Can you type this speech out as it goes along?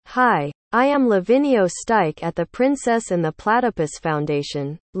Hi, I am Lavinio Stike at the Princess and the Platypus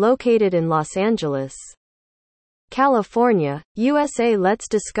Foundation, located in Los Angeles, California, USA. Let's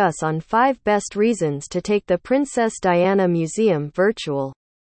discuss on 5 best reasons to take the Princess Diana Museum virtual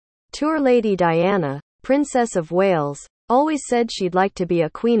tour. Lady Diana, Princess of Wales, always said she'd like to be a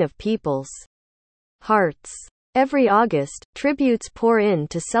queen of people's hearts. Every August, tributes pour in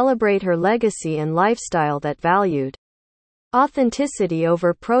to celebrate her legacy and lifestyle that valued authenticity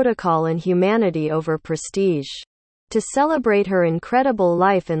over protocol and humanity over prestige. To celebrate her incredible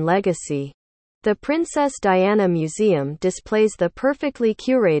life and legacy, the Princess Diana Museum displays the perfectly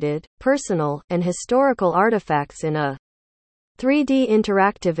curated, personal, and historical artifacts in a 3D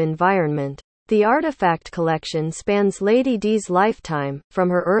interactive environment. The artifact collection spans Lady Di's lifetime, from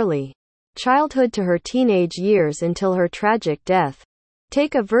her early childhood to her teenage years until her tragic death.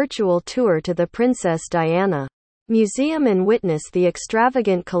 Take a virtual tour to the Princess Diana Museum and witness the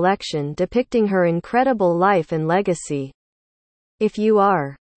extravagant collection depicting her incredible life and legacy. If you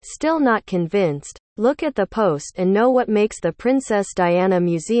are still not convinced, look at the post and know what makes the Princess Diana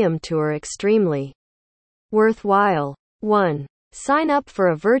Museum tour extremely worthwhile. 1. Sign up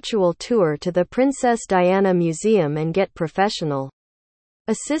for a virtual tour to the Princess Diana Museum and get professional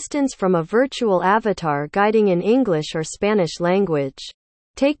assistance from a virtual avatar guiding in English or Spanish language.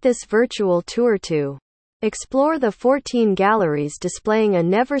 Take this virtual tour to explore the 14 galleries displaying a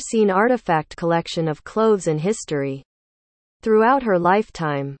never-seen artifact collection of clothes and history throughout her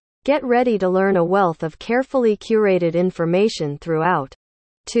lifetime. Get ready to learn a wealth of carefully curated information throughout.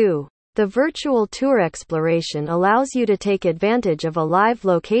 2. The virtual tour exploration allows you to take advantage of a live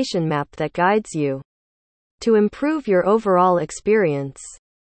location map that guides you to improve your overall experience.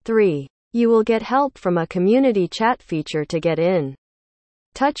 3. You will get help from a community chat feature to get in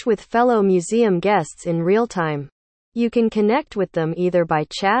touch with fellow museum guests in real time. You can connect with them either by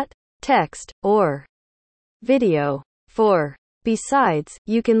chat, text, or video. 4. Besides,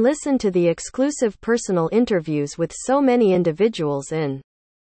 you can listen to the exclusive personal interviews with so many individuals and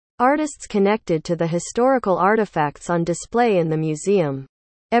artists connected to the historical artifacts on display in the museum.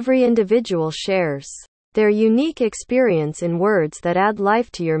 Every individual shares their unique experience in words that add life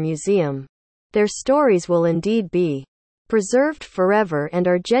to your museum. Their stories will indeed be preserved forever and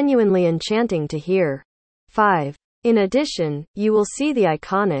are genuinely enchanting to hear. 5. In addition, you will see the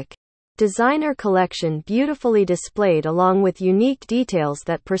iconic designer collection beautifully displayed along with unique details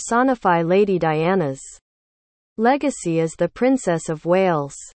that personify Lady Diana's legacy as the Princess of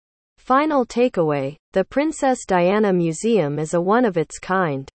Wales. Final takeaway: the Princess Diana Museum is a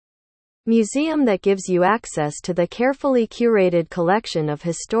one-of-its-kind museum that gives you access to the carefully curated collection of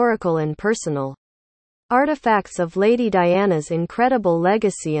historical and personal artifacts of Lady Diana's incredible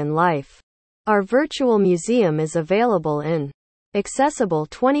legacy and life. Our virtual museum is available and accessible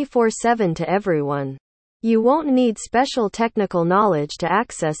 24/7 to everyone. You won't need special technical knowledge to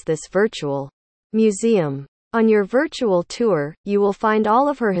access this virtual museum. On your virtual tour, you will find all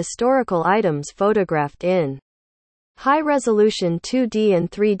of her historical items photographed in high-resolution 2D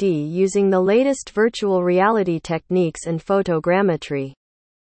and 3D using the latest virtual reality techniques and photogrammetry.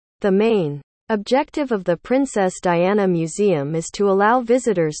 The main objective of the Princess Diana Museum is to allow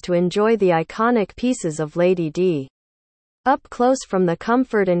visitors to enjoy the iconic pieces of Lady Di up close from the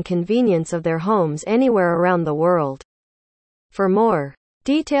comfort and convenience of their homes anywhere around the world. For more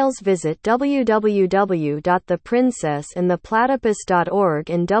details, visit www.theprincessandtheplatypus.org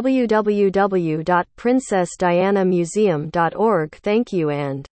and www.princessdianamuseum.org. Thank you,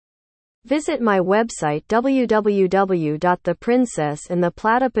 and visit my website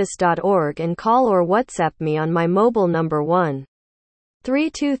www.theprincessandtheplatypus.org and call or WhatsApp me on my mobile number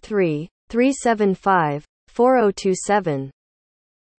 1-323-375-4027.